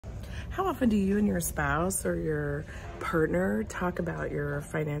How often do you and your spouse or your partner talk about your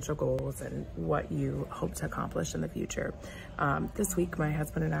financial goals and what you hope to accomplish in the future? This week, my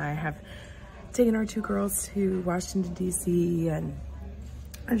husband and I have taken our two girls to Washington, D.C., and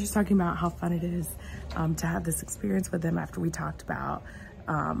I'm just talking about how fun it is to have this experience with them after we talked about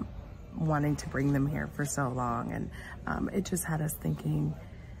wanting to bring them here for so long. And it just had us thinking,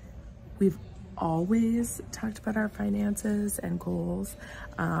 we've always talked about our finances and goals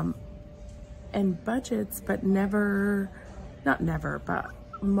and budgets, but not never, but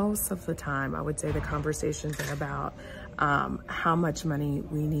most of the time, I would say the conversations are about how much money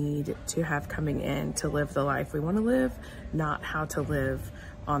we need to have coming in to live the life we want to live, not how to live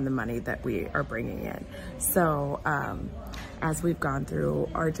on the money that we are bringing in. So as we've gone through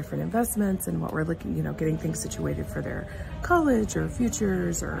our different investments and what we're looking, getting things situated for their college or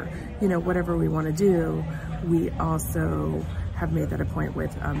futures or, whatever we want to do, we also have made that a point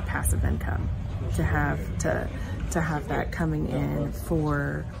with passive income to have that coming in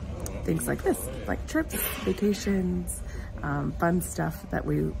for things like this, like trips, vacations, fun stuff that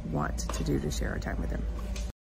we want to do to share our time with them.